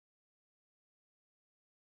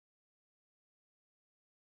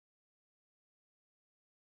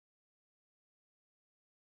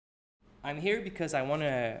I'm here because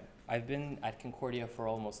I've been at Concordia for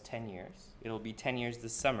almost 10 years. It'll be 10 years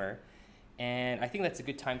this summer. And I think that's a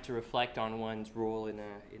good time to reflect on one's role in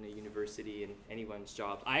a university and anyone's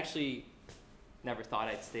job. I actually never thought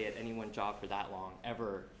I'd stay at any one job for that long,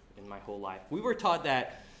 ever in my whole life. We were taught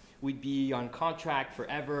that we'd be on contract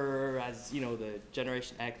forever as, the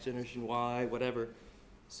Generation X, Generation Y, whatever.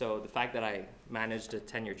 So the fact that I managed a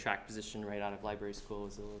tenure track position right out of library school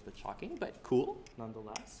is a little bit shocking, but cool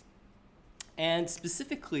nonetheless. And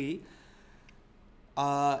specifically,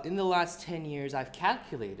 in the last 10 years, I've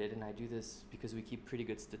calculated, and I do this because we keep pretty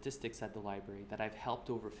good statistics at the library, that I've helped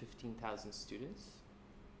over 15,000 students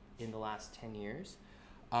in the last 10 years.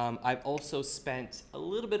 I've also spent a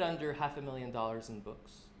little bit under $500,000 in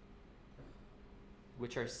books,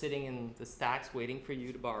 which are sitting in the stacks waiting for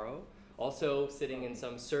you to borrow. Also sitting in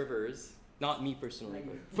some servers, not me personally,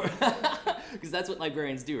 because that's what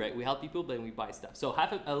librarians do, right? We help people, but we buy stuff. So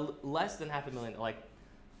less than $500,000, like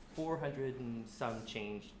 400 and some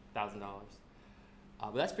change $1,000.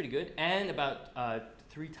 But that's pretty good. And about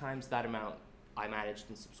 3 times that amount I managed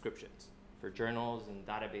in subscriptions for journals and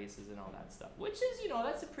databases and all that stuff, which is,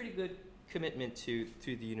 that's a pretty good commitment to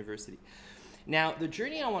the university. Now, the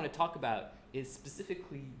journey I want to talk about is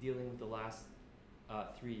specifically dealing with the last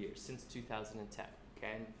 3 years, since 2010.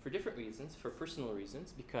 Okay, and for different reasons, for personal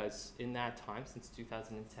reasons, because in that time, since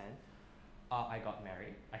 2010, I got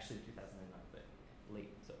married. Actually, 2009, but late,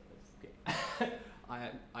 so that's okay.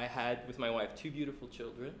 I had, with my wife, 2 beautiful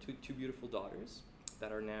children, two beautiful daughters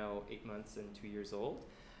that are now 8 months and 2 years old.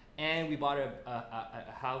 And we bought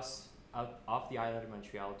a house off the island of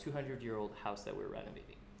Montreal, a 200-year-old house that we're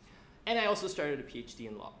renovating. And I also started a PhD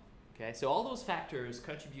in law. Okay, so all those factors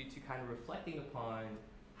contribute to kind of reflecting upon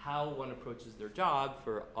how one approaches their job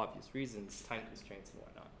for obvious reasons, time constraints and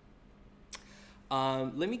whatnot.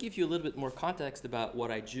 Let me give you a little bit more context about what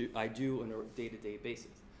I do on a day-to-day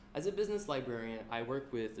basis. As a business librarian, I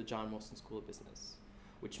work with the John Molson School of Business,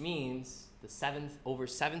 which means over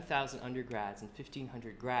 7,000 undergrads and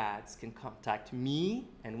 1,500 grads can contact me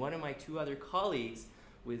and one of my 2 other colleagues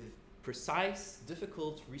with precise,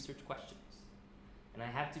 difficult research questions. And I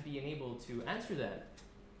have to be able to answer them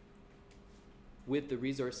with the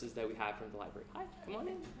resources that we have from the library. Hi, come on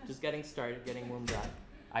in. Just getting started, getting warmed up.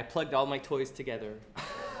 I plugged all my toys together.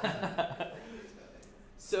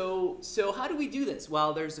 So how do we do this?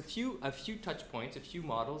 Well, there's a few touch points, a few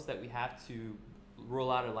models that we have to roll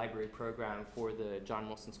out a library program for the John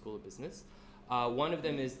Molson School of Business. One of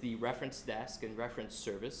them is the reference desk and reference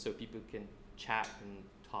service, so people can chat and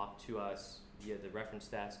talk to us via the reference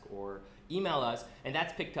desk or email us, and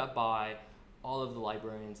that's picked up by all of the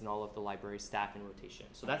librarians and all of the library staff in rotation.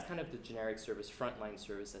 So that's kind of the generic service, frontline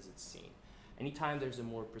service as it's seen. Anytime there's a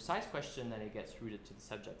more precise question, then it gets routed to the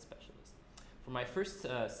subject specialist. For my first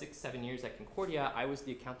 6-7 years at Concordia, I was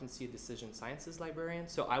the accountancy and decision sciences librarian,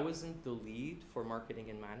 so I wasn't the lead for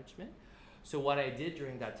marketing and management. So what I did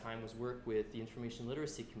during that time was work with the Information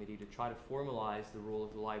Literacy Committee to try to formalize the role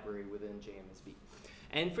of the library within JMSB.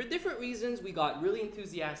 And for different reasons, we got really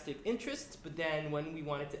enthusiastic interest, but then when we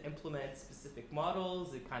wanted to implement specific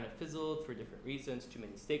models, it kind of fizzled for different reasons, too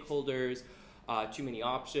many stakeholders, too many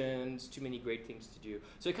options, too many great things to do.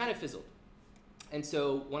 So it kind of fizzled. And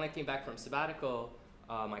so when I came back from sabbatical,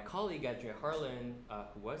 my colleague, Adria Harlan,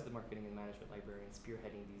 who was the marketing and management librarian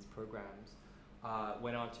spearheading these programs,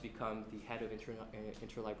 went on to become the head of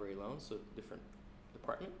interlibrary loans, so a different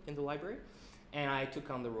department in the library. And I took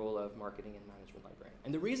on the role of marketing and management librarian.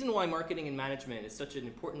 And the reason why marketing and management is such an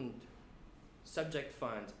important subject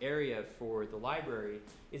fund area for the library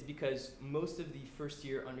is because most of the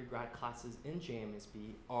first-year undergrad classes in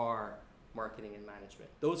JMSB are marketing and management.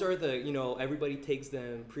 Those are the, everybody takes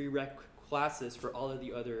them prereq classes for all of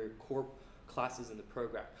the other core classes in the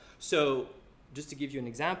program. So just to give you an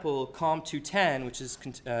example, COM 210, which is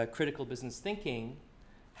critical business thinking,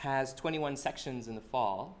 has 21 sections in the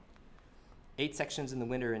fall, 8 sections in the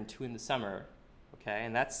winter and 2 in the summer, okay?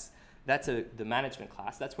 And that's the management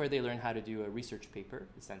class. That's where they learn how to do a research paper,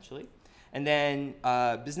 essentially. And then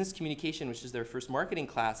business communication, which is their first marketing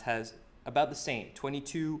class, has about the same,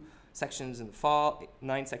 22 sections in the fall,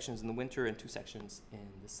 9 sections in the winter, and 2 sections in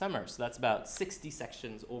the summer. So that's about 60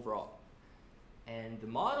 sections overall. And the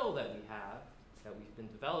model that we have, that we've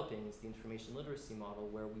been developing, is the information literacy model,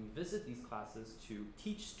 where we visit these classes to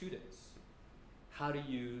teach students how to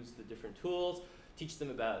use the different tools, teach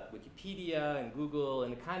them about Wikipedia and Google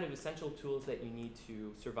and the kind of essential tools that you need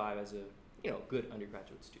to survive as a good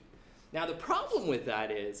undergraduate student. Now the problem with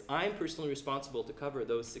that is I'm personally responsible to cover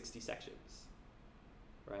those 60 sections,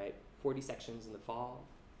 right? 40 sections in the fall,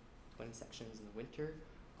 20 sections in the winter.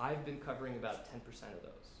 I've been covering about 10% of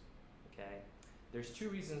those, okay? There's two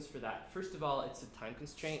reasons for that. First of all, it's a time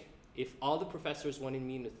constraint. If all the professors wanted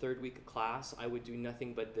me in the third week of class, I would do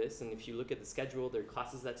nothing but this. And if you look at the schedule, there are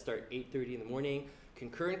classes that start 8:30 in the morning,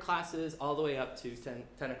 concurrent classes all the way up to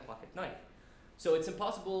 10 o'clock at night. So it's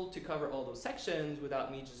impossible to cover all those sections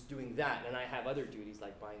without me just doing that. And I have other duties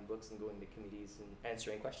like buying books and going to committees and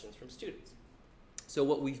answering questions from students. So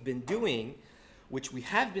what we've been doing, which we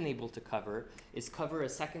have been able to cover, is cover a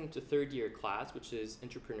second to third year class, which is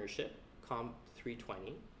entrepreneurship, Comp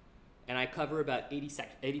 320. And I cover about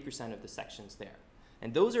 80% of the sections there.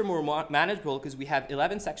 And those are more manageable because we have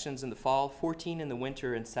 11 sections in the fall, 14 in the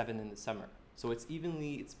winter, and 7 in the summer. So it's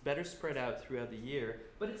better spread out throughout the year,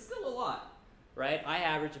 but it's still a lot, right? I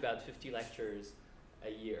average about 50 lectures a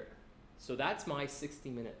year. So that's my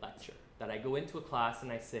 60-minute lecture that I go into a class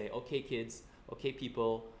and I say, okay, kids, okay,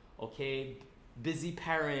 people, okay, busy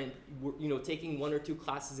parent, taking 1 or 2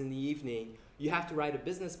 classes in the evening. You have to write a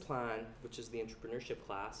business plan, which is the entrepreneurship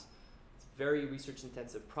class. It's a very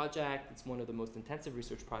research-intensive project. It's one of the most intensive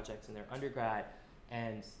research projects in their undergrad.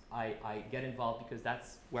 And I get involved because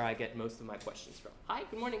that's where I get most of my questions from. Hi,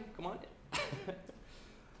 good morning, come on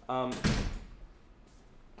in.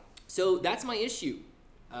 So that's my issue.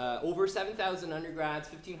 Over 7,000 undergrads,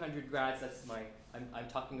 1,500 grads, that's I'm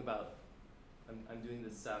talking about, I'm doing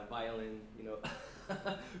this violin,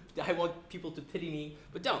 I want people to pity me,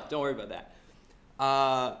 but don't worry about that.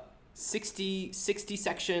 60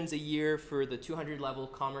 sections a year for the 200 level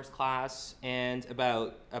commerce class, and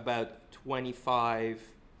about 25,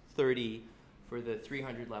 30 for the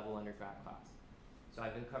 300 level undergrad class. So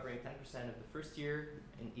I've been covering 10% of the first year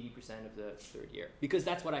and 80% of the third year, because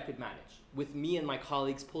that's what I could manage. With me and my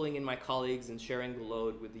colleagues, pulling in my colleagues and sharing the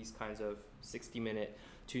load with these kinds of 60-minute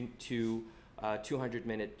to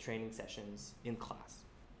 200-minute training sessions in class.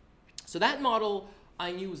 So that model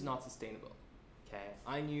I knew was not sustainable. Okay,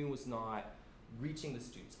 I knew was not reaching the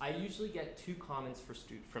students. I usually get 2 comments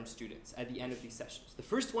from students at the end of these sessions. The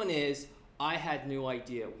first one is, I had no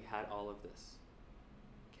idea we had all of this.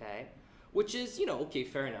 Okay, which is, okay,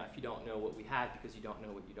 fair enough. You don't know what we had because you don't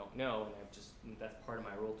know what you don't know, and that's part of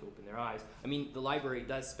my role to open their eyes. I mean, the library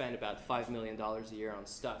does spend about $5 million a year on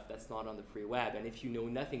stuff that's not on the free web, and if you know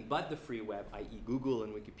nothing but the free web, i.e. Google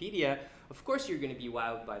and Wikipedia, of course you're going to be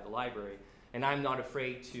wowed by the library. And I'm not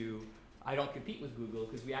afraid to, I don't compete with Google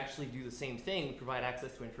because we actually do the same thing. We provide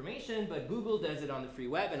access to information, but Google does it on the free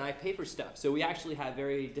web and I pay for stuff. So we actually have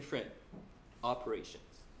very different operations.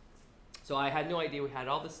 So I had no idea we had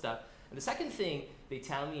all this stuff. And the second thing they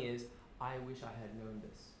tell me is, I wish I had known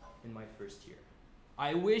this in my first year.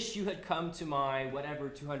 I wish you had come to my whatever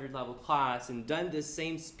 200 level class and done this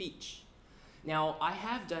same speech. Now, I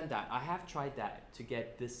have done that. I have tried that to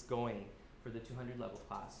get this going for the 200 level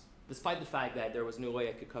class, despite the fact that there was no way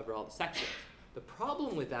I could cover all the sections. The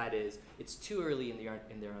problem with that is it's too early in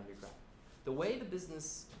their undergrad. The way the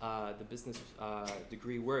business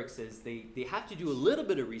degree works is they have to do a little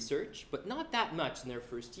bit of research, but not that much in their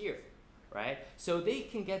first year, right? So they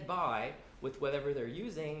can get by with whatever they're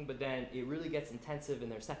using, but then it really gets intensive in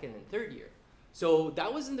their second and third year. So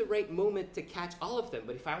that wasn't the right moment to catch all of them,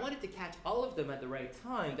 but if I wanted to catch all of them at the right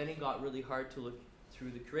time, then it got really hard to look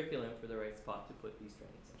through the curriculum for the right spot to put these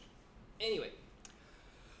training sessions. Anyway,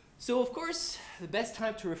 so of course, the best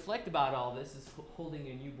time to reflect about all this is holding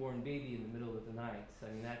a newborn baby in the middle of the night.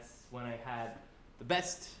 I mean, that's when I had the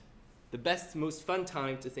best, most fun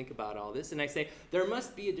time to think about all this. And I say, there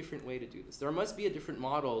must be a different way to do this. There must be a different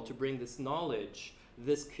model to bring this knowledge,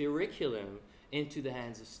 this curriculum, into the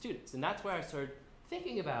hands of students. And that's where I started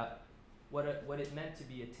thinking about what it meant to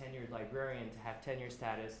be a tenured librarian, to have tenure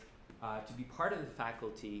status, to be part of the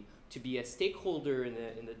faculty, to be a stakeholder in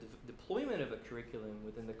the deployment of a curriculum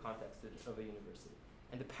within the context of a university.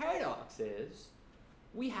 And the paradox is,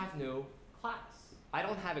 we have no class. I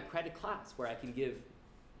don't have a credit class where I can give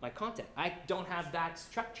my content. I don't have that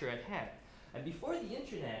structure at hand. And before the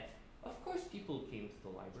internet, of course people came to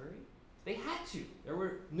the library. They had to. There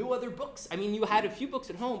were no other books. I mean, you had a few books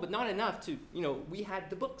at home, but not enough to, we had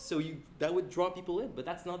the books, so that would draw people in, but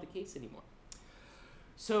that's not the case anymore.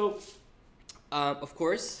 So, of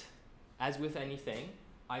course, as with anything,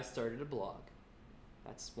 I started a blog.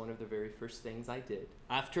 That's one of the very first things I did.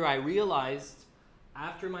 After I realized,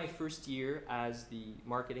 after my first year as the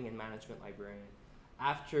marketing and management librarian,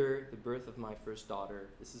 after the birth of my first daughter,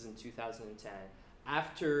 this is in 2010,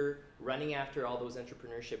 after running after all those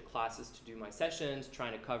entrepreneurship classes to do my sessions,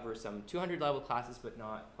 trying to cover some 200 level classes but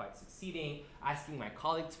not quite succeeding, asking my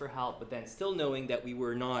colleagues for help, but then still knowing that we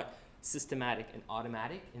were not systematic and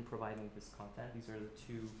automatic in providing this content. These are the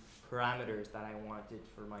 2 parameters that I wanted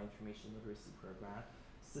for my information literacy program,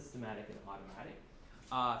 systematic and automatic.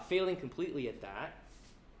 failing completely at that,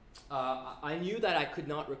 I knew that I could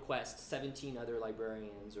not request 17 other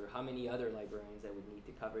librarians or how many other librarians I would need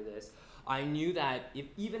to cover this. I knew that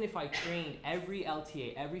even if I trained every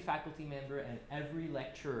LTA, every faculty member, and every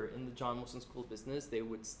lecturer in the John Wilson School of Business, they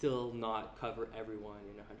would still not cover everyone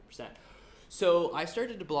in 100%. So I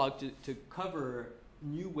started a blog to cover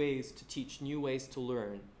new ways to teach, new ways to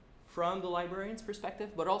learn from the librarian's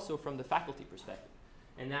perspective, but also from the faculty perspective.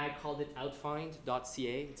 And I called it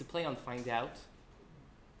outfind.ca. It's a play on find out,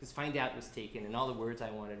 because find out was taken and all the words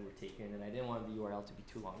I wanted were taken, and I didn't want the URL to be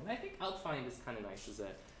too long. And I think outfind is kind of nice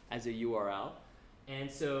as a URL.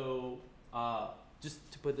 And so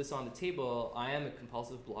just to put this on the table, I am a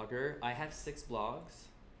compulsive blogger. I have 6 blogs,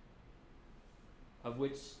 of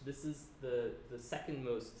which this is the second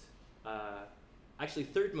most, actually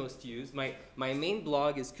third most used. My main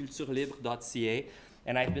blog is culturelibre.ca,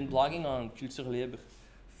 and I've been blogging on Culture Libre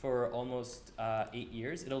for almost 8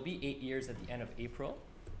 years. It'll be 8 years at the end of April.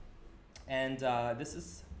 And this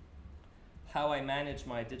is how I manage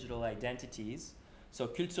my digital identities. So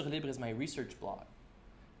Culture Libre is my research blog.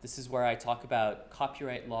 This is where I talk about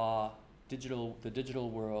copyright law, the digital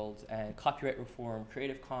world, and copyright reform,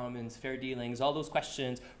 Creative Commons, fair dealings, all those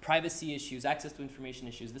questions, privacy issues, access to information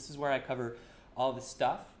issues. This is where I cover all this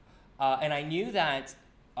stuff. And I knew that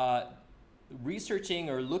researching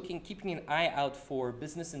or keeping an eye out for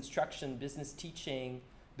business instruction, business teaching,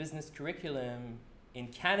 business curriculum in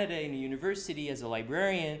Canada in a university as a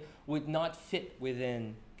librarian would not fit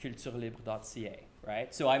within culturelibre.ca,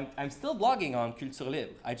 right? So I'm still blogging on Culture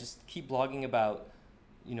Libre. I just keep blogging about,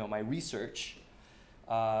 my research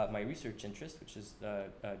interest, which is the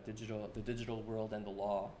digital world and the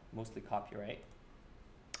law, mostly copyright.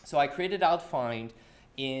 So I created Outfind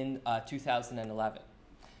in 2011.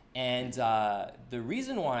 And the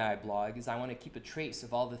reason why I blog is I want to keep a trace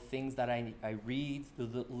of all the things that I read,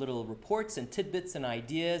 the little reports and tidbits and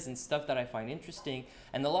ideas and stuff that I find interesting.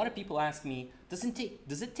 And a lot of people ask me, does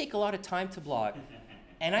it take a lot of time to blog?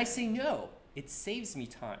 And I say, no, it saves me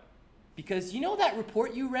time. Because you know that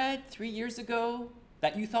report you read 3 years ago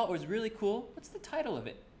that you thought was really cool? What's the title of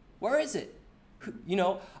it? Where is it?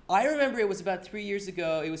 I remember it was about 3 years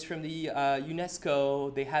ago. It was from the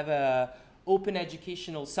UNESCO. They have a open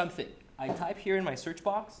educational something. I type here in my search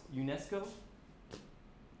box, UNESCO,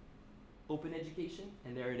 open education,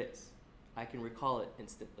 and there it is. I can recall it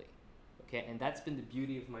instantly. Okay, and that's been the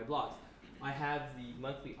beauty of my blogs. I have the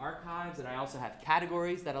monthly archives, and I also have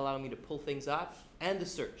categories that allow me to pull things up, and the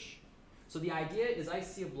search. So the idea is I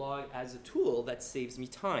see a blog as a tool that saves me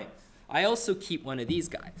time. I also keep one of these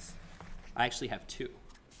guys. I actually have 2.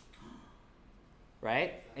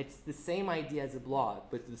 Right? It's the same idea as a blog,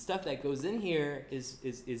 but the stuff that goes in here is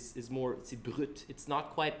more, it's brut. It's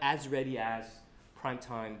not quite as ready as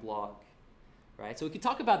primetime blog, right? So we could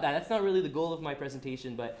talk about that. That's not really the goal of my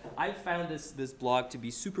presentation, but I've found this blog to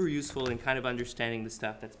be super useful in kind of understanding the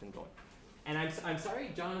stuff that's been going. And I'm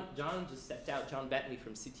sorry John just stepped out, John Bentley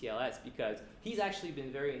from CTLS, because he's actually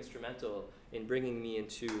been very instrumental in bringing me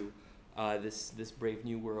into this brave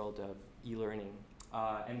new world of e-learning.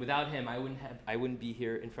 And without him, I wouldn't be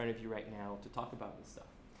here in front of you right now to talk about this stuff.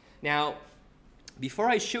 Now, before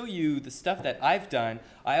I show you the stuff that I've done,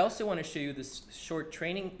 I also want to show you this short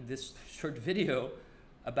video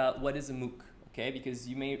about what is a MOOC, okay? Because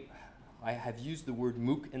I have used the word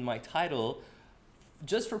MOOC in my title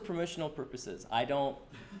just for promotional purposes. I don't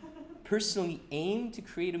personally aim to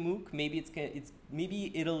create a MOOC.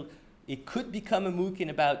 It could become a MOOC in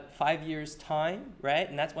about 5 years' time, right?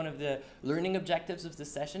 And that's one of the learning objectives of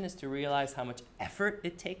this session, is to realize how much effort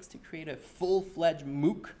it takes to create a full-fledged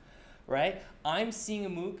MOOC, right? I'm seeing a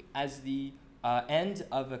MOOC as the end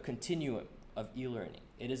of a continuum of e-learning.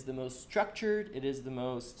 It is the most structured. It is the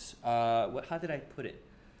most, how did I put it?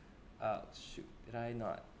 Shoot, did I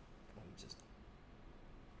not? Let me just.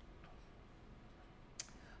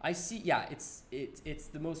 I see, yeah, it's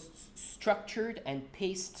the most structured and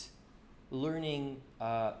paced learning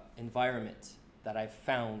environment that I've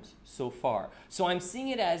found so far. So I'm seeing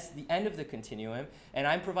it as the end of the continuum, and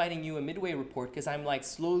I'm providing you a midway report because I'm like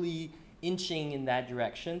slowly inching in that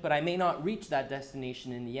direction, but I may not reach that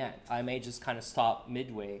destination in the end. I may just kind of stop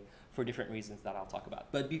midway for different reasons that I'll talk about.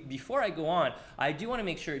 But before I go on, I do want to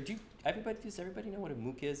make sure, does everybody know what a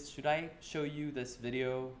MOOC is? Should I show you this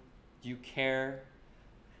video? Do you care?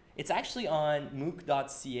 It's actually on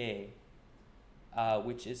MOOC.ca.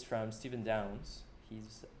 Which is from Stephen Downes.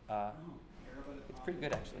 He's it's pretty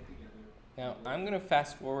good actually. Now I'm gonna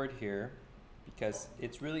fast forward here because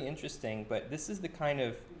it's really interesting, but this is the kind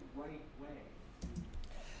of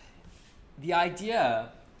the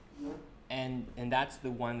idea, and that's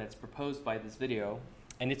the one that's proposed by this video,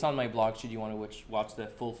 and it's on my blog should you want to watch the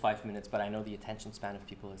full 5 minutes, but I know the attention span of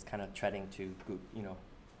people is kind of treading to, you know,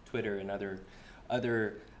 Twitter and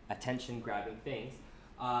other attention-grabbing things.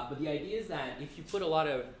 But the idea is that if you put a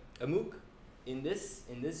MOOC in this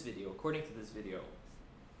video, according to this video,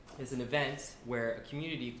 is an event where a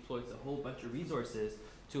community exploits a whole bunch of resources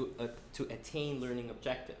to attain learning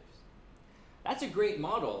objectives. That's a great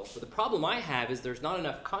model, but the problem I have is there's not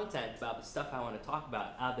enough content about the stuff I want to talk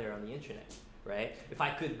about out there on the internet, right? If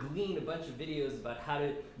I could glean a bunch of videos about how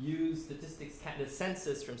to use the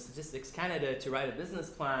census from Statistics Canada to write a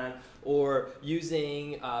business plan, or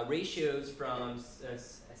using ratios from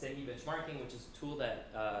SME benchmarking, which is a tool that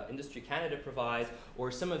Industry Canada provides,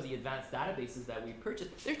 or some of the advanced databases that we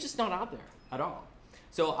purchased, they're just not out there at all.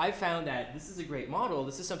 So I found that this is a great model.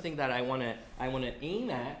 This is something that I want to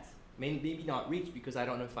aim at. Maybe not reach because I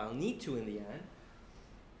don't know if I'll need to in the end,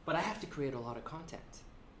 but I have to create a lot of content.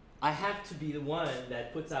 I have to be the one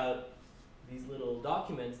that puts out these little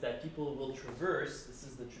documents that people will traverse. This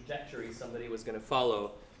is the trajectory somebody was going to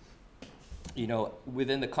follow, you know,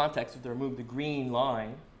 within the context of their MOOC, the green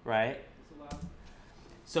line, right?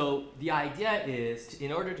 So the idea is,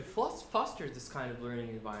 in order to foster this kind of learning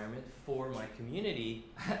environment for my community,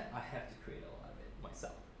 I have to create a lot of it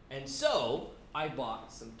myself. And so I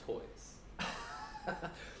bought some toys.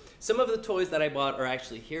 Some of the toys that I bought are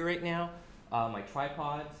actually here right now. My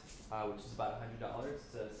tripod, which is about $100.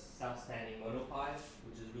 It's a self-standing monopod,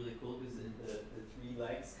 which is really cool because the three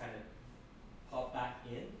legs kind of pop back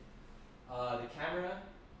in. The camera,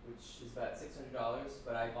 which is about $600,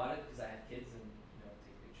 but I bought it because I have kids and, you know,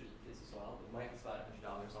 take pictures of kids as well. The mic is about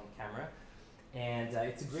 $100 on the camera. And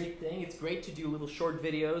it's a great thing. It's great to do little short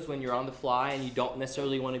videos when you're on the fly and you don't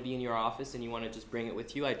necessarily want to be in your office and you want to just bring it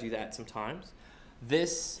with you. I do that sometimes.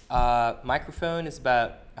 This microphone is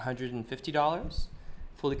about $150,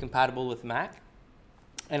 fully compatible with Mac.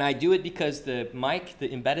 And I do it because the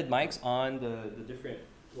embedded mics on the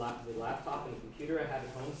laptop and the computer I have at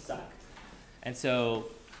home suck. And so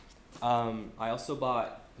I also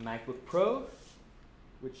bought a MacBook Pro,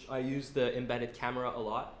 which I use the embedded camera a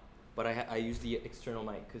lot. But I use the external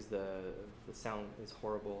mic because the sound is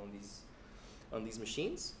horrible on these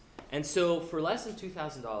machines. And so for less than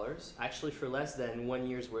 $2,000, actually for less than 1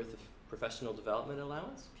 year's worth of professional development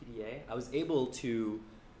allowance, PDA, I was able to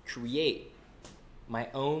create my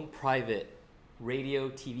own private radio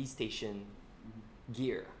TV station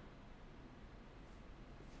gear.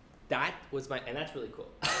 That was and that's really cool.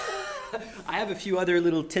 I have a few other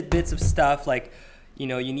little tidbits of stuff like, you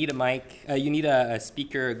know, you need a mic, you need a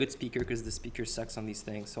speaker, a good speaker, because the speaker sucks on these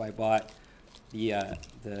things. So I bought the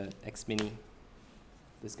X Mini,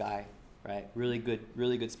 this guy, right? Really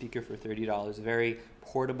good speaker for $30, very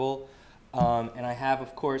portable. And I have,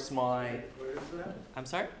 of course, my. Where is that? I'm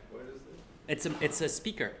sorry? What is this? It's a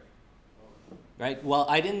speaker, right? Well,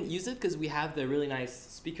 I didn't use it because we have the really nice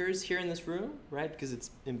speakers here in this room, right? Because it's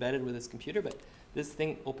embedded with this computer, but this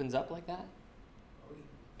thing opens up like that.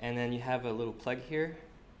 And then you have a little plug here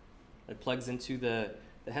that plugs into the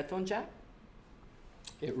headphone jack.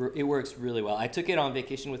 It works really well. I took it on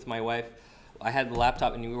vacation with my wife. I had the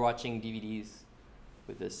laptop and we were watching DVDs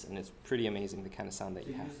with this, and it's pretty amazing the kind of sound that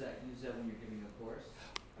you have. Use that when you're giving a course?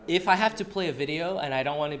 If I have to play a video and I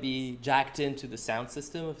don't want to be jacked into the sound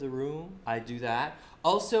system of the room, I do that.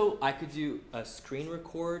 Also, I could do a screen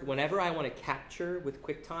record whenever I want to capture with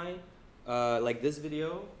QuickTime. Like this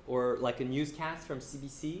video, or like a newscast from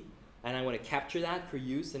CBC, and I want to capture that for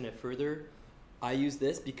use in a further, I use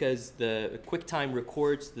this because the QuickTime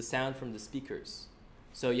records the sound from the speakers.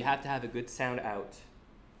 So you have to have a good sound out,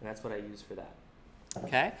 and that's what I use for that.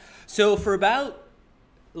 Okay? So for about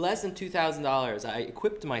less than $2,000, I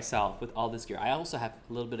equipped myself with all this gear. I also have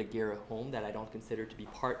a little bit of gear at home that I don't consider to be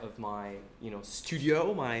part of my, you know,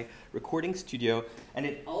 studio, my recording studio, and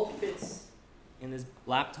it all fits in this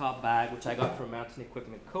laptop bag, which I got from Mountain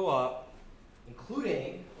Equipment Co-op,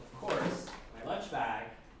 including, of course, my lunch bag,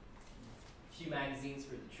 a few magazines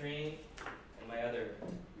for the train, and my other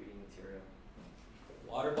reading material.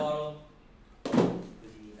 Water bottle, because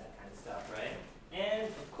you need that kind of stuff, right? And,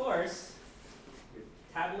 of course, your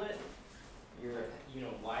tablet, your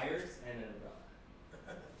wires, and an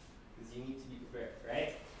umbrella, because you need to be prepared,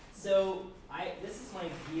 right? So this is my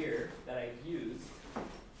gear that I've used.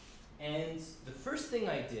 And the first thing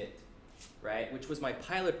I did, right, which was my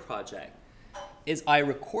pilot project, is I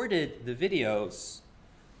recorded the videos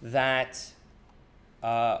that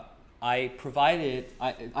I provided.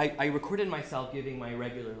 I recorded myself giving my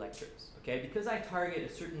regular lectures, okay? Because I target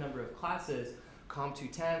a certain number of classes, Com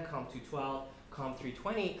 210, Com 212, Com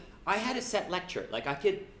 320, I had a set lecture. Like I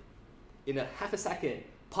could, in half a second,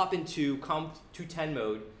 pop into Comp 210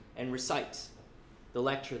 mode and recite the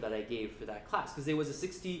lecture that I gave for that class. Because it was a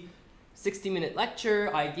 60-minute lecture.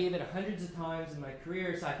 I gave it hundreds of times in my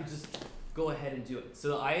career, so I could just go ahead and do it.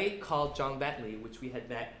 So I called John Bentley, which we had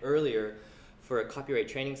met earlier for a copyright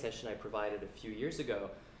training session I provided a few years ago.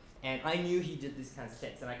 And I knew he did these kinds of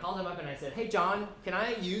things. And I called him up and I said, hey, John, can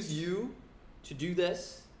I use you to do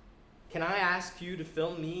this? Can I ask you to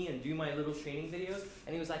film me and do my little training videos?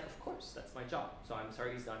 And he was like, of course, that's my job. So I'm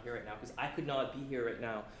sorry he's not here right now, because I could not be here right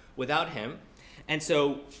now without him. And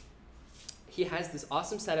so he has this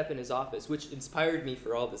awesome setup in his office, which inspired me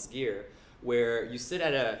for all this gear, where you sit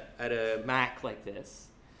at a Mac like this,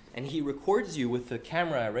 and he records you with the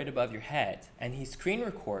camera right above your head, and he screen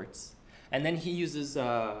records, and then he uses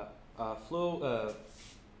ScreenFlow,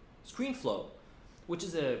 which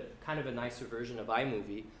is a kind of a nicer version of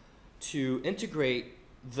iMovie, to integrate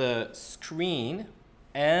the screen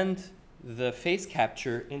and the face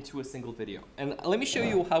capture into a single video. And let me show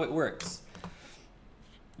you how it works,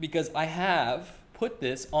 because I have put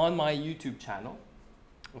this on my YouTube channel.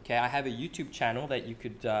 Okay, I have a YouTube channel that you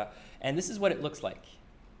could, and this is what it looks like.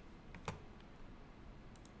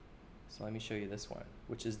 So let me show you this one,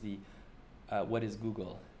 which is the what is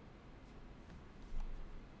Google?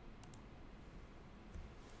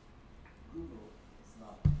 Google is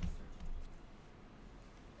not a search engine.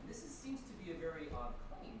 And this seems to be a very odd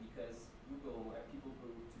claim, because Google, people go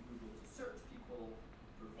to Google to search. People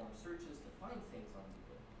perform searches to find things on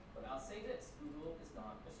Google. But I'll say this, Google is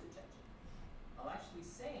not a search engine. I'll actually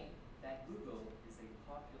say that Google is a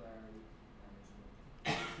popularity management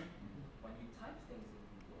engine. When you type things in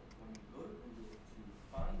Google, when you go to Google to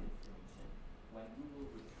find information, when Google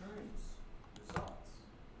returns results,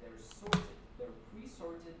 they're sorted. They're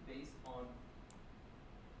pre-sorted based on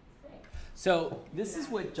things. So this is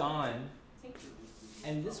what John,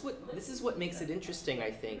 and this is what makes it interesting, I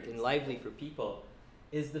think, and lively for people,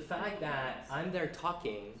 is the fact that I'm there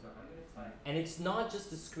talking, and it's not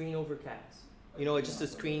just a screen overcast. You know, it's just a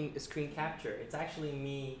screen capture. It's actually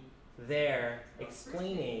me there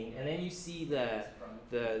explaining, and then you see the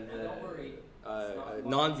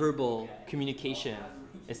nonverbal communication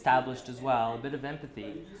established as well, a bit of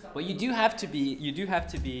empathy. But you do have to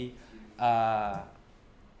be,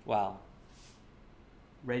 well,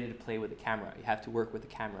 ready to play with the camera. You have to work with the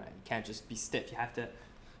camera. You can't just be stiff. You have to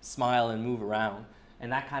smile and move around,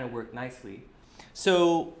 and that kind of worked nicely.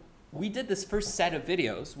 So we did this first set of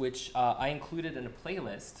videos, which I included in a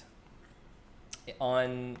playlist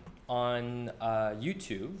on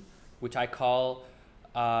YouTube, which I call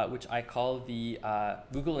the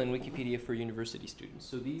Google and Wikipedia for University Students.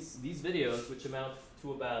 So these videos, which amount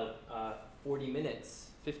to about 40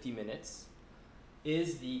 minutes, 50 minutes,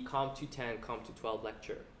 is the Comp 210, Comp 212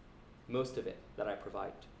 lecture, most of it that I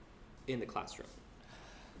provide in the classroom.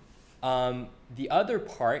 The other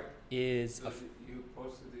part is... So you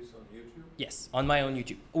posted these on YouTube? Yes, on my own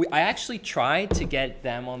YouTube. I actually tried to get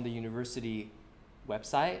them on the university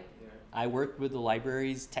website. Yeah. I worked with the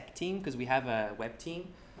library's tech team, because we have a web team,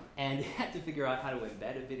 and they had to figure out how to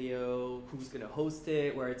embed a video, who's going to host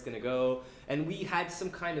it, where it's going to go. And we had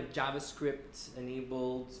some kind of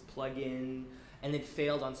JavaScript-enabled plugin, and it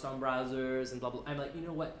failed on some browsers and blah, blah. I'm like, you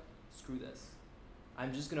know what? Screw this.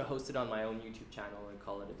 I'm just going to host it on my own YouTube channel and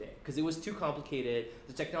call it a day. Because it was too complicated.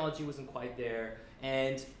 The technology wasn't quite there.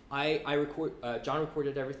 And John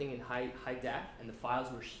recorded everything in high def, and the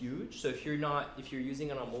files were huge. So if you're using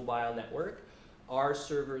it on a mobile network, our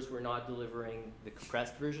servers were not delivering the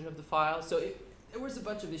compressed version of the file. So there was a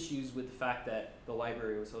bunch of issues with the fact that the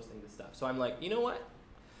library was hosting this stuff. So I'm like, you know what?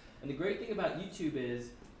 And the great thing about YouTube is,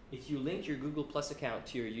 if you link your Google Plus account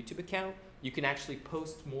to your YouTube account, you can actually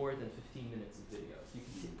post more than 15 minutes of videos. You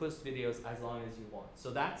can post videos as long as you want.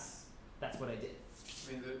 So that's what I did.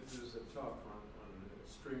 I mean, there's a talk on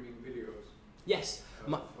streaming videos. Yes.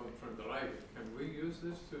 From the library. Can we use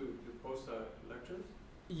this to post our lectures?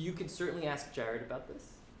 You can certainly ask Jared about this.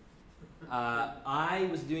 I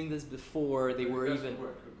was doing this before they were even...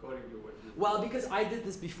 work according to what you... Well, because I did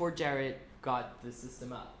this before Jared got the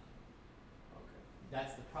system up.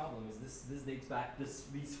 That's the problem, is this dates back,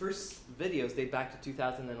 these first videos date back to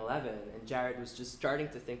 2011, and Jared was just starting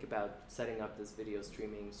to think about setting up this video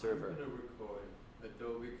streaming server. I'm going to record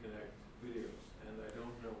Adobe Connect videos, and I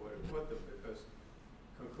don't know where to put them, because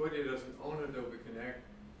Concordia doesn't own Adobe Connect.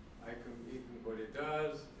 What it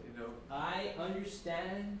does, you know. I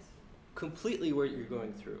understand completely what you're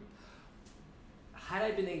going through. Had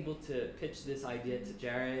I been able to pitch this idea to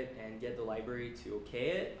Jared and get the library to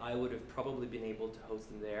okay it, I would have probably been able to host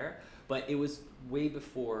them there. But it was way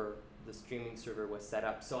before the streaming server was set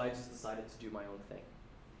up, so I just decided to do my own thing.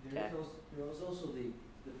 There was also the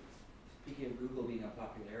speaking of Google being a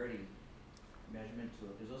popularity measurement tool,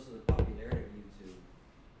 there's also the popularity of YouTube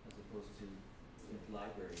as opposed to with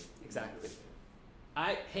library. Exactly.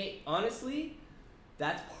 Hey, honestly,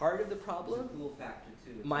 that's part of the problem. It's a cool factor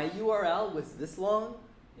too. My URL was this long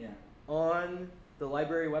Yeah. on the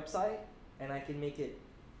library website, and I can make it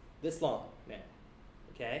this long now.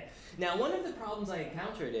 Okay. Now, one of the problems I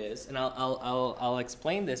encountered is, and I'll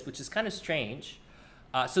explain this, which is kind of strange.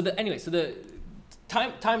 So the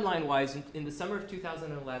timeline-wise, in the summer of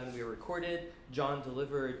 2011, we recorded. John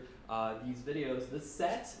delivered these videos. This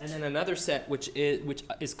set, and then another set, which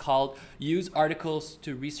is called "Use Articles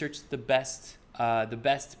to Research the Best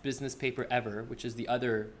Business Paper Ever," which is the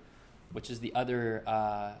other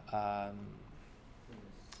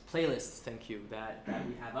playlist. Thank you. That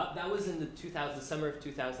we have up. That was in the summer of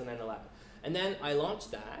 2011, and then I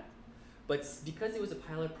launched that. But because it was a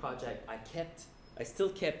pilot project, I still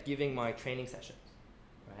kept giving my training sessions,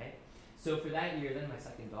 right? So for that year, then my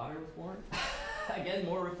second daughter was born. Again,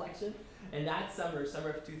 more reflection. And that summer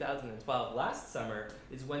of 2012, last summer,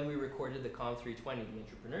 is when we recorded the Com 320, the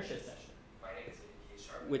entrepreneurship session. My name is A.K.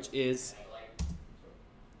 Sharp. Which is...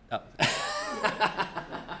 Oh.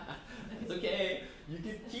 It's okay. You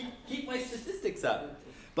can keep my statistics up.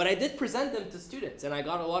 But I did present them to students, and I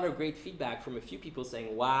got a lot of great feedback from a few people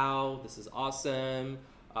saying, wow, this is awesome,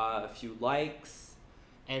 a few likes.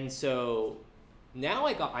 And so now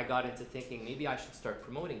I got into thinking maybe I should start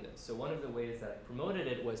promoting this. So one of the ways that I promoted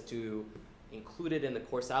it was to include it in the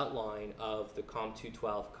course outline of the Com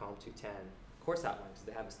 212, Com 210 course outline. So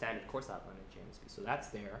they have a standard course outline at JMSB. So that's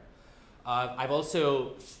there. I've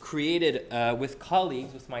also created with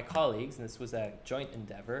my colleagues, and this was a joint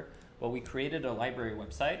endeavor, we created a library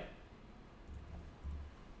website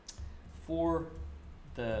for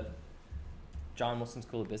the John Wilson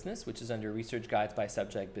School of Business, which is under Research Guides by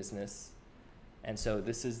Subject Business. And so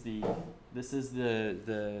this is the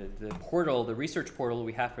portal, the research portal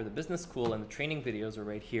we have for the business school, and the training videos are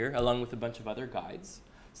right here, along with a bunch of other guides.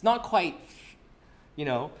 It's not quite,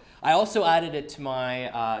 I also added it to my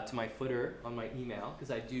footer on my email, because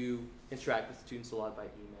I do interact with students a lot by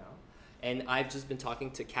email. And I've just been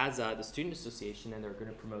talking to CASA, the Student Association, and they're going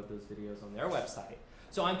to promote those videos on their website.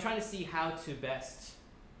 So I'm trying to see how to best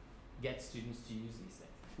get students to use these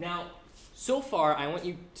things. Now, so far, I want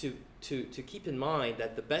you to keep in mind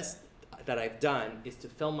that the best that I've done is to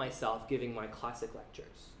film myself giving my classic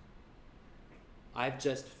lectures. I've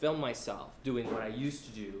just filmed myself doing what I used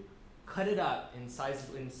to do, cut it up in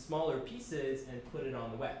smaller pieces, and put it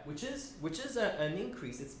on the web, which is an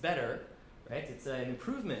increase. It's better. Right? It's an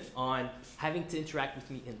improvement on having to interact with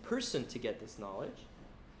me in person to get this knowledge.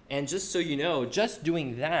 And just so you know, just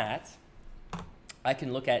doing that, I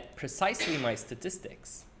can look at precisely my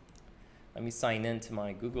statistics. Let me sign in to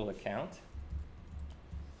my Google account.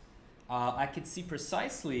 I could see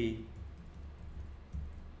precisely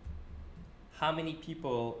how many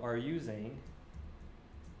people are using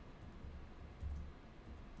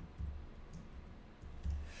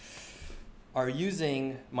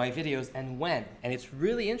my videos and when. And it's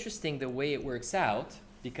really interesting the way it works out,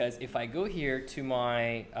 because if I go here to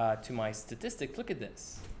my statistics, look at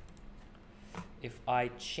this. If I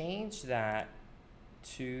change that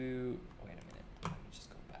to, wait a minute, let me just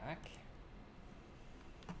go back.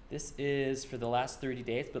 This is for the last 30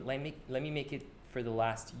 days, but let me make it for the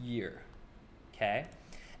last year, okay?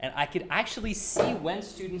 And I could actually see when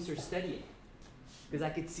students are studying, because I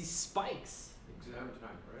could see spikes. Exam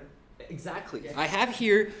time, right? Exactly. I have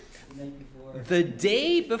here the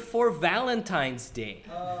day before Valentine's Day.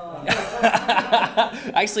 Oh.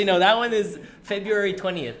 Actually, no, that one is February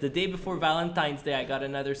 20th. The day before Valentine's Day, I got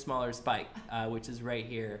another smaller spike, which is right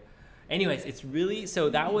here. Anyways, it's really, so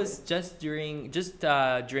that was just during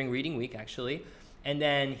reading week, actually. And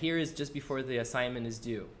then here is just before the assignment is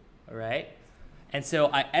due, all right? And so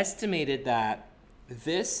I estimated that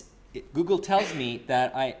Google tells me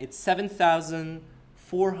that it's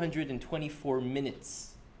 7,424 minutes.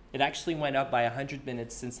 It actually went up by 100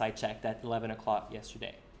 minutes since I checked at 11 o'clock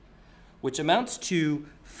yesterday, which amounts to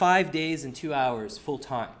 5 days and 2 hours full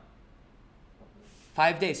time.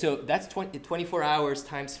 5 days, so that's 24 hours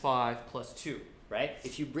times 5 plus 2, right?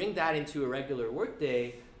 If you bring that into a regular work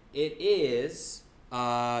day, it is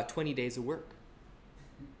 20 days of work,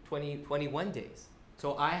 21 days.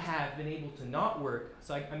 So I have been able to not work,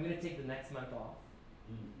 so I'm going to take the next month off,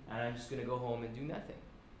 and I'm just going to go home and do nothing,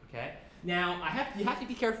 okay? Now, you have to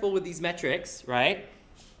be careful with these metrics, right?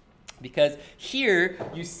 Because here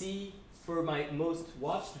you see for my most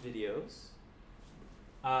watched videos,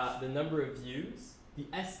 the number of views, the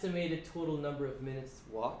estimated total number of minutes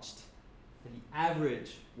watched, and the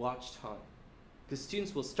average watch time. because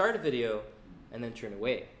students will start a video and then turn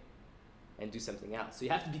away and do something else. So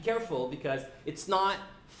you have to be careful because it's not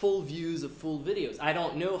full views of full videos. I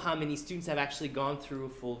don't know how many students have actually gone through a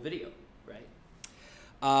full video, right?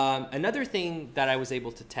 Another thing that I was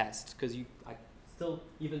able to test, because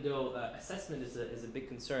even though assessment is a big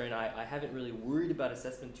concern, I haven't really worried about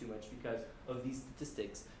assessment too much because of these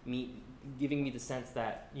statistics, giving me the sense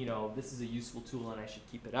that, you know, this is a useful tool and I should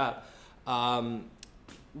keep it up. A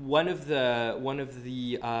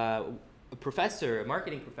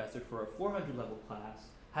marketing professor for a 400 level class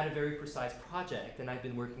had a very precise project, and I've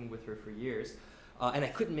been working with her for years, and I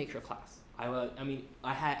couldn't make her class. I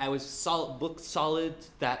was booked solid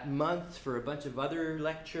that month for a bunch of other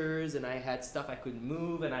lectures, and I had stuff I couldn't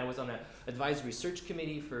move, and I was on an advisory search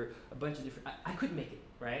committee for a bunch of different, I couldn't make it,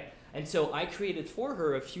 right? And so I created for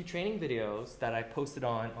her a few training videos that I posted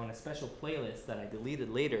on a special playlist that I deleted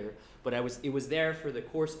later, but it was there for the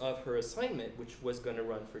course of her assignment, which was going to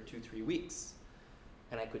run for 2-3 weeks.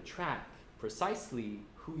 And I could track precisely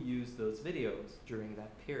who used those videos during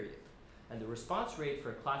that period. And the response rate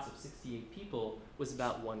for a class of 68 people was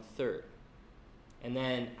about 1/3. And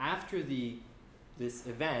then after this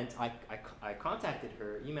event, I contacted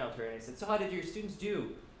her, emailed her, and I said, so how did your students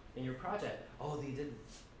do in your project? Oh, they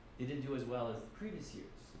didn't do as well as the previous years.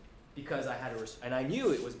 Because I had and I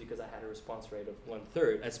knew it was because I had a response rate of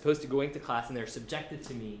 1/3, as opposed to going to class and they're subjected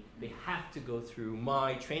to me. They have to go through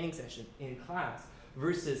my training session in class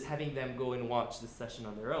versus having them go and watch the session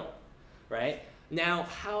on their own, right? Now,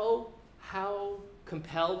 how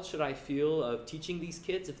compelled should I feel of teaching these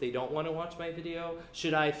kids if they don't want to watch my video?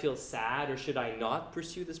 Should I feel sad, or should I not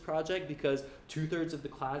pursue this project because 2/3 of the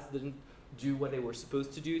class didn't do what they were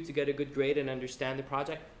supposed to do to get a good grade and understand the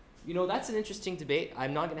project? You know, that's an interesting debate.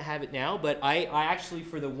 I'm not going to have it now, but I actually,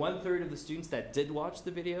 for the 1/3 of the students that did watch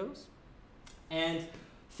the videos, and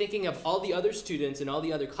thinking of all the other students in all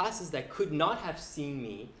the other classes that could not have seen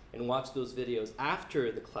me and watched those videos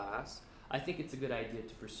after the class, I think it's a good idea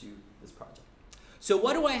to pursue this project. So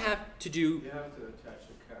what do I have to do? You have to attach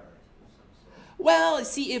a carrot of some sort. Well,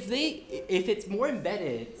 see, if it's more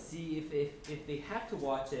embedded, see, if they have to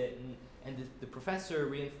watch it and the professor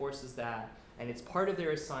reinforces that, and it's part of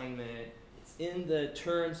their assignment, it's in the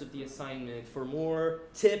terms of the assignment, for more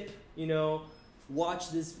tip, you know,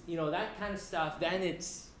 watch this, you know, that kind of stuff, then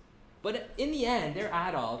it's, but in the end, they're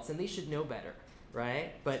adults and they should know better,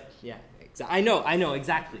 right? But yeah, I know,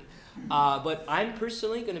 exactly. But I'm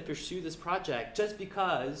personally going to pursue this project just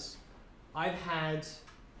because I've had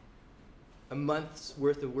a month's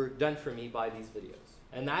worth of work done for me by these videos.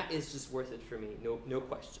 And that is just worth it for me, no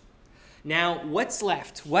question. Now, what's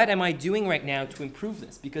left? What am I doing right now to improve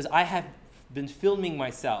this? Because I have been filming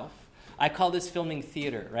myself. I call this filming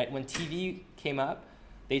theater, right? When TV came up,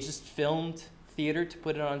 they just filmed theater to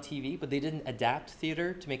put it on TV, but they didn't adapt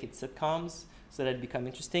theater to make it sitcoms so that it'd become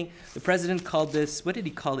interesting. The president called this, what did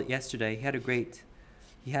he call it yesterday? He had a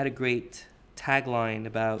great tagline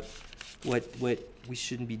about what we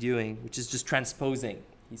shouldn't be doing, which is just transposing.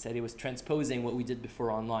 He said it was transposing what we did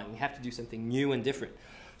before online. We have to do something new and different.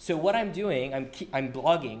 So what I'm doing, I'm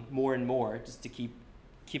blogging more and more just to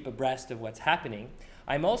keep abreast of what's happening.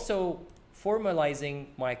 I'm also formalizing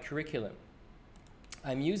my curriculum.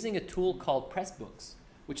 I'm using a tool called Pressbooks,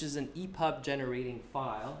 which is an EPUB generating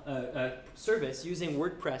file, service using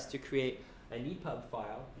WordPress to create an EPUB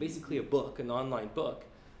file, basically a book, an online book,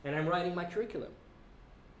 and I'm writing my curriculum.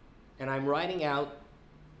 And I'm writing out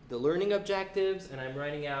the learning objectives, and I'm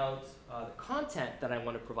writing out the content that I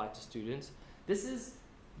want to provide to students. This is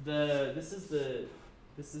the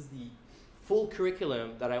full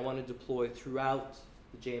curriculum that I want to deploy throughout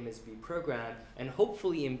the JMSB program, and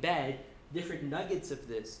hopefully embed different nuggets of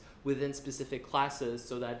this within specific classes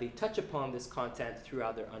so that they touch upon this content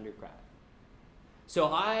throughout their undergrad.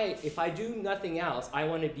 So if I do nothing else, I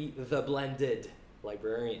want to be the blended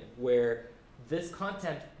librarian, where this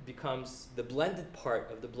content becomes the blended part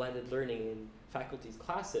of the blended learning in faculty's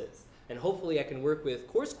classes. And hopefully I can work with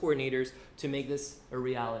course coordinators to make this a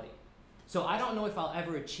reality. So I don't know if I'll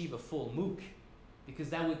ever achieve a full MOOC, because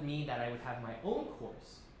that would mean that I would have my own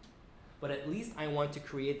course. But at least I want to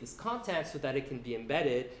create this content so that it can be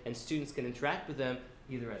embedded and students can interact with them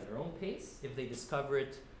either at their own pace, if they discover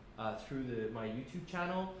it through my YouTube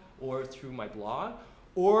channel or through my blog,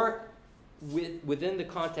 or within the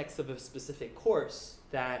context of a specific course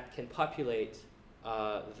that can populate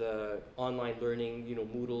the online learning, you know,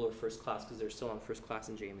 Moodle or First Class, because they're still on First Class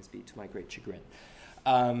in JMSB, to my great chagrin.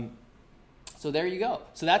 So there you go.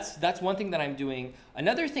 So that's one thing that I'm doing.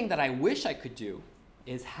 Another thing that I wish I could do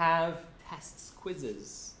is have tests,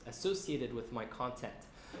 quizzes associated with my content.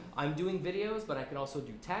 I'm doing videos, but I can also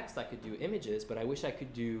do text, I could do images, but I wish I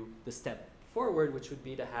could do the step forward, which would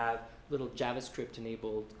be to have little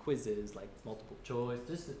JavaScript-enabled quizzes, like multiple choice,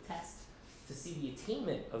 just a test to see the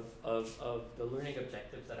attainment of the learning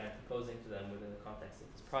objectives that I'm proposing to them within the context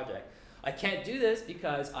of this project. I can't do this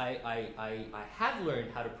because I have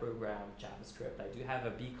learned how to program JavaScript. I do have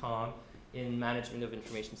a BCom in Management of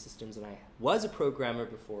Information Systems, and I was a programmer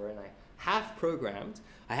before, and I have programmed.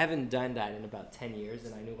 I haven't done that in about 10 years,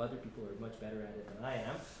 and I know other people are much better at it than I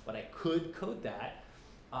am, but I could code that.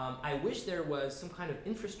 I wish there was some kind of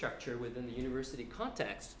infrastructure within the university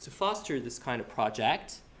context to foster this kind of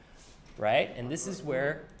project, right? And this is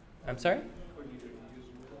where, I'm sorry?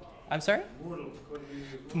 I'm sorry?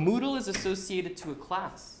 Moodle is associated to a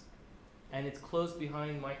class, and it's closed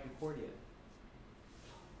behind my Concordia.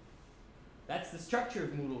 That's the structure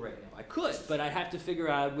of Moodle right now. I could, but I'd have to figure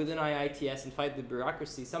out within IITS and fight the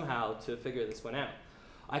bureaucracy somehow to figure this one out.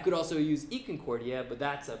 I could also use eConcordia, but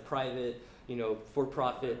that's a private,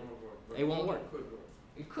 for-profit. It won't work.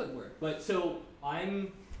 It could work. But so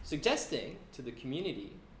I'm suggesting to the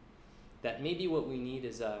community that maybe what we need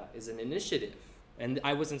is an initiative. And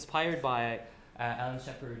I was inspired by Alan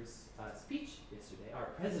Shepard's speech yesterday, our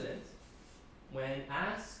president, when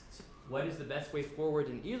asked what is the best way forward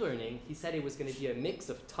in e-learning, he said it was going to be a mix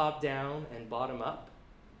of top-down and bottom-up.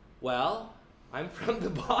 Well, I'm from the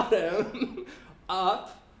bottom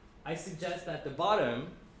up. I suggest that the bottom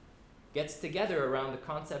gets together around the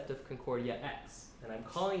concept of Concordia X, and I'm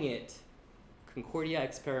calling it Concordia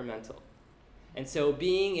Experimental. And so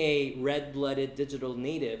being a red-blooded digital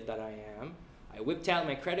native that I am, I whipped out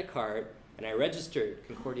my credit card and I registered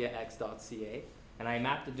concordiax.ca, and I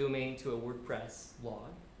mapped the domain to a WordPress blog,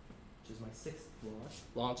 which is my 6th blog,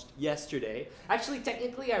 launched yesterday. Actually,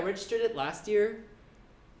 technically, I registered it last year,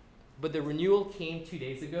 but the renewal came 2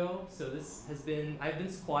 days ago. So this has been, I've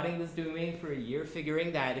been squatting this domain for a year,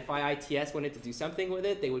 figuring that if IITS wanted to do something with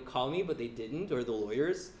it, they would call me, but they didn't, or the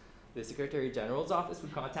lawyers, the Secretary General's office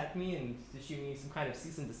would contact me and issue me some kind of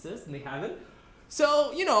cease and desist, and they haven't.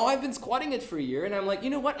 So, I've been squatting it for a year, and I'm like, you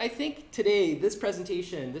know what, I think today, this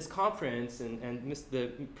presentation, this conference, and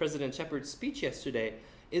the President Shepard's speech yesterday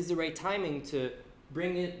is the right timing to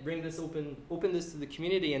open this to the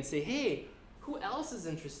community and say, hey, who else is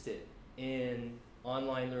interested in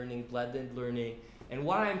online learning, blended learning? And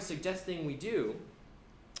what I'm suggesting we do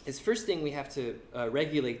is, first thing, we have to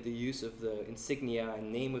regulate the use of the insignia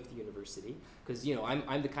and name of the university, because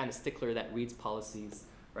I'm the kind of stickler that reads policies,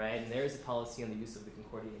 right? And there is a policy on the use of the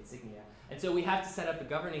Concordia insignia. And so we have to set up a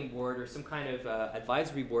governing board or some kind of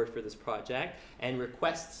advisory board for this project and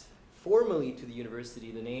request formally to the university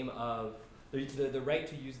the name of, the right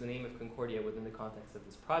to use the name of Concordia within the context of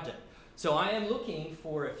this project. So I am looking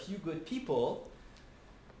for a few good people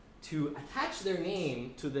to attach their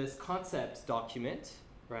name to this concept document,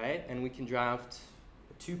 right? And we can draft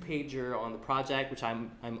a 2-pager on the project, which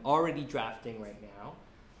I'm already drafting right now.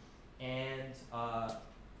 And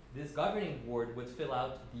this governing board would fill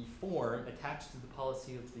out the form attached to the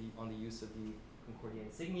policy on the use of the Concordia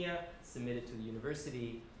insignia, submit it to the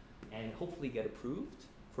university, and hopefully get approved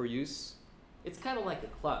for use. It's kind of like a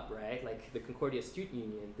club, right? Like the Concordia Student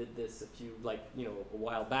Union did this a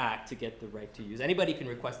while back to get the right to use. Anybody can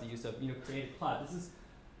request the use of, create a club. This is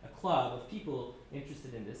a club of people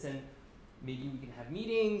interested in this, and maybe we can have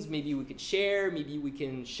meetings, maybe we could share, maybe we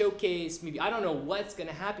can showcase, maybe, I don't know what's going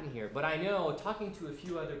to happen here, but I know, talking to a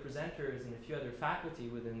few other presenters and a few other faculty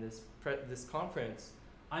within this conference,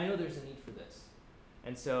 I know there's a need for this.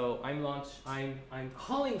 And so I'm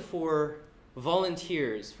calling for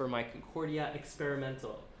volunteers for my Concordia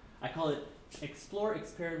Experimental. I call it Explore,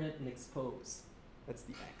 Experiment, and Expose. That's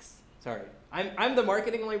the X. Sorry. I'm the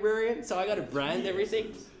marketing librarian, so I got to brand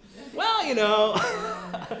everything. Well,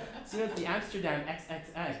 it's the Amsterdam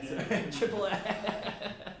XXX, triple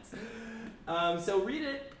X. So read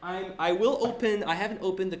it. I haven't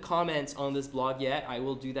opened the comments on this blog yet. I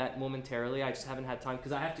will do that momentarily. I just haven't had time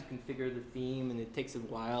because I have to configure the theme and it takes a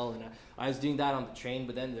while. And I was doing that on the train,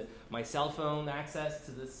 but then my cell phone access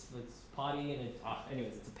to this was potty, and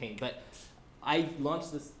anyways, it's a pain. But I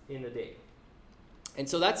launched this in a day. And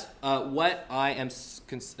so that's what I am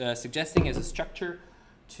suggesting as a structure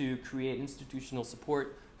to create institutional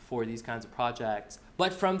support for these kinds of projects,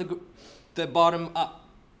 but from the bottom up.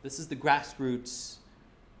 This is the grassroots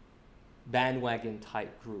bandwagon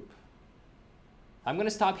type group. I'm going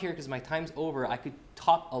to stop here because my time's over. I could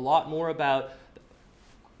talk a lot more about.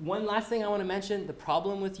 One last thing I want to mention, the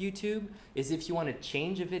problem with YouTube is if you want to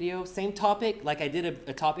change a video, same topic, like I did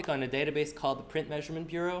a topic on a database called the Print Measurement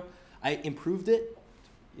Bureau. I improved it,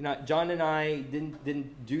 John and I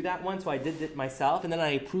didn't do that one, so I did it myself, and then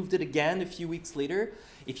I approved it again a few weeks later.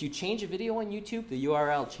 If you change a video on YouTube, the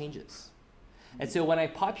URL changes. And so when I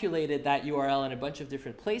populated that URL in a bunch of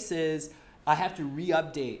different places, I have to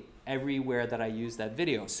re-update everywhere that I use that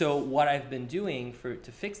video. So what I've been doing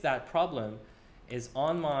to fix that problem is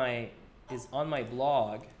on my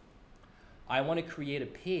blog, I want to create a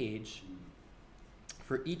page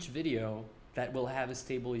for each video that will have a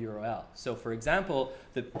stable URL. So for example,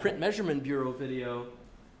 the Print Measurement Bureau video,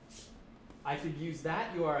 I could use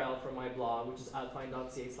that URL from my blog, which is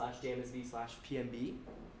outline.ca/jmsv/pmb,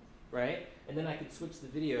 right? And then I could switch the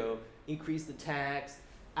video, increase the text,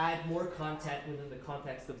 add more content within the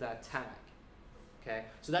context of that tag, okay?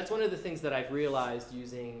 So that's one of the things that I've realized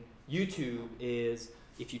using YouTube is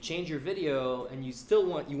if you change your video and you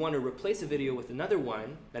want to replace a video with another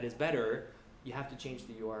one that is better, you have to change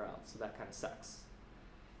the URL, so that kind of sucks.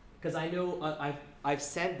 Because I know I've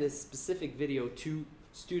sent this specific video to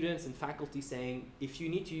students and faculty saying, if you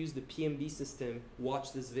need to use the PMB system,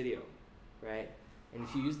 watch this video, right? And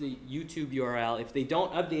if you use the YouTube URL, if they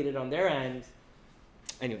don't update it on their end,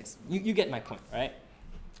 anyways, you get my point, right?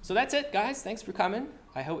 So that's it, guys. Thanks for coming.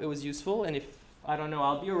 I hope it was useful. And if, I don't know,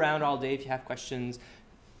 I'll be around all day if you have questions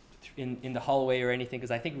in the hallway or anything,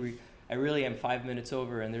 because I think I really am 5 minutes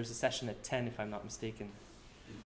over, and there's a session at 10 if I'm not mistaken.